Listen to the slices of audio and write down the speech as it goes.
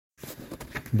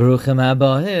Baruchim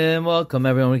Abahim. Welcome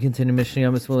everyone. We continue Mishnah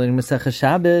Yom learning Masechah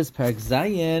Shabbos, Parak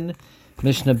Zayin,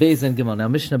 Mishnah Beis and Gimel. Now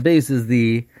Mishnah Beis is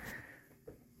the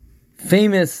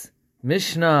famous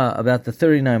Mishnah about the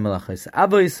 39 Malachos.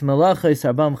 Avos Malachos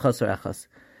Arbam Chasar Echas.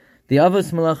 The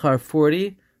Avos Malach are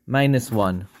 40 minus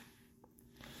 1.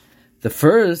 The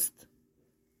first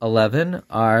 11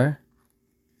 are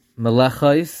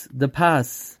Malachos the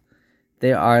Pas.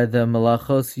 They are the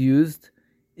Malachos used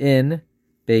in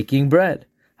baking bread.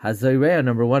 Hazoyreah,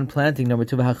 number 1, planting. Number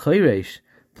 2, v'hachoyresh,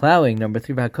 plowing. Number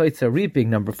 3, v'hakoitza, reaping.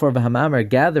 Number 4, v'hamamar,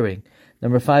 gathering.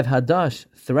 Number 5, hadash,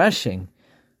 threshing.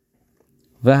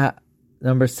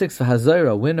 Number 6,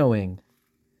 v'hazoyra, winnowing.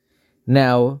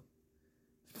 Now,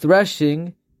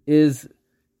 threshing is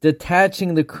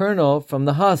detaching the kernel from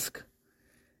the husk.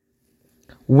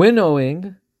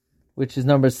 Winnowing, which is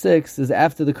number 6, is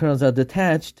after the kernels are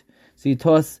detached. So you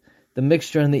toss the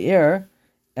mixture in the air,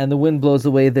 and the wind blows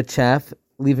away the chaff,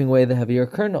 leaving away the heavier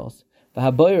kernels.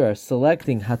 V'haboyer,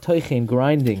 selecting. Hatoichin,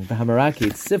 grinding.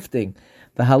 V'hamarakit, sifting.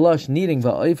 V'halosh, kneading.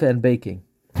 V'oifa, and baking.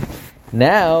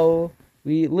 Now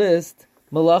we list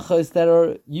malachos that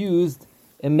are used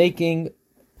in making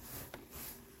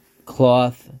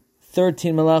cloth.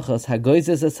 13 malachos.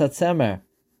 Hagoizes esatzemer,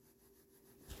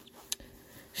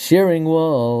 shearing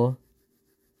wool.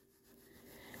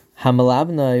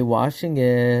 Hamalabnai, washing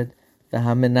it. The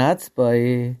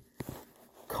hamenatzbai,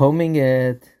 combing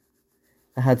it.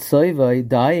 The hatsoivai,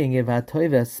 dyeing it.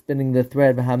 V'hatoiva, spinning the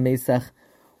thread. V'hamesach,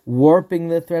 warping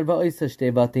the thread. V'oisa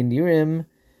shtei vatinirim,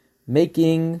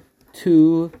 making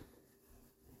 2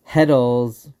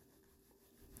 heddles.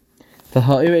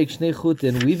 V'ha'irek shnei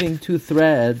chutin, weaving 2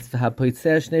 threads.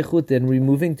 V'hapoitzeh shnei chutin,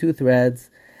 removing 2 threads.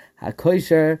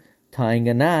 Ha'koisher, tying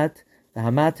a knot.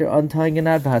 V'hamater, untying a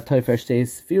knot. V'hatoifer shtei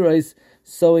spherois,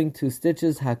 sewing 2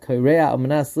 stitches. Hakoirea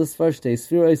amanas lisvar shtei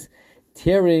spherois,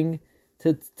 tearing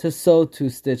to sew 2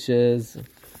 stitches.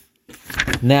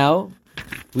 Now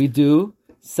we do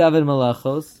 7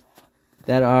 malachos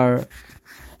that are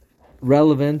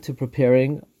relevant to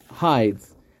preparing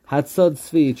hides. Hatzod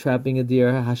tzvi, trapping a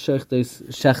deer. Hashechtos,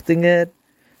 shechting it,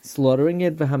 slaughtering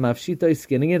it. V'hamavshitoi,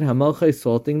 skinning it. Hamochai,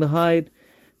 salting the hide.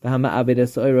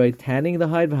 V'hama'abedes oiroi, tanning the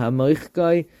hide.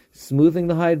 V'hamoichkai, smoothing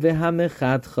the hide.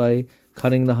 V'hamechadchai,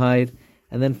 cutting the hide.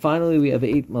 And then finally we have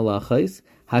 8 malachos.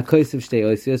 HaKoisiv shtei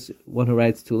oisios, one who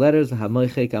writes 2 letters.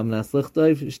 HaMoichek amnas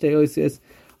lichtoi shtei oisios,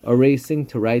 erasing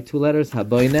to write 2 letters.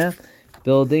 HaBoineh,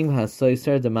 building.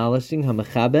 HaSoiser, demolishing.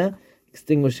 HaMechabe,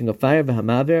 extinguishing a fire.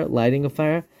 V'haMaver, lighting a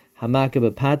fire.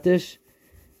 HaMakeh b'patish,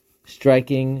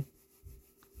 striking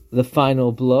the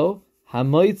final blow.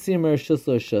 HaMoitzim reshus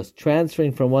l'reshus,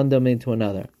 transferring from one domain to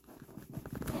another.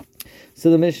 So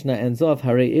the Mishnah ends off,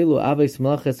 Harei elu avos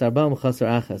malachos arbam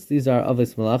chasar achas. These are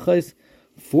avos malachos,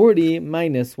 40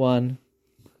 minus 1.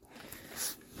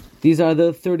 These are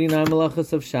the 39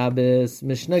 malachos of Shabbos.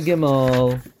 Mishnah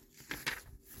Gimel.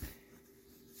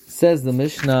 Says the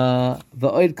Mishnah,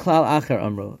 V'oid klal acher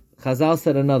amru. Chazal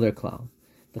said another klal.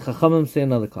 The Chachamim say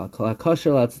another klal. Klal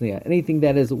kosher latzniya. Anything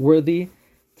that is worthy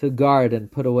to guard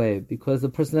and put away, because the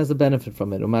person has a benefit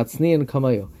from it. Umatzniyan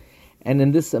kamayu. And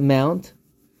in this amount,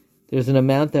 there's an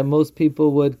amount that most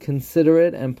people would consider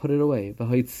it and put it away.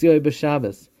 V'hoitzioi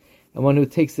b'Shabbos. And one who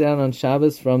takes it out on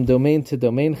Shabbos from domain to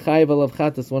domain, chayiv alav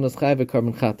chatas, one is chayiv a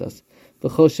carbon chatas.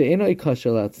 V'chol she'enoi kosher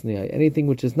latzniya. Anything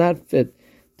which is not fit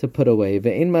to put away.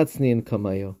 Ve'en matzniyan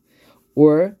kamayu.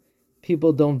 Or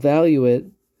people don't value it,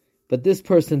 but this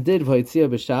person did v'hoitzioi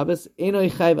b'Shabbos,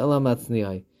 enoi chayiv ala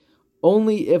matzniyai.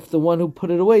 Only if the one who put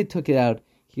it away took it out,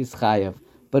 he's chayiv.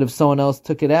 But if someone else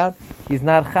took it out, he's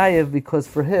not chayiv, because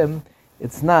for him,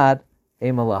 it's not a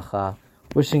malacha.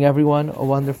 Wishing everyone a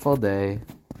wonderful day.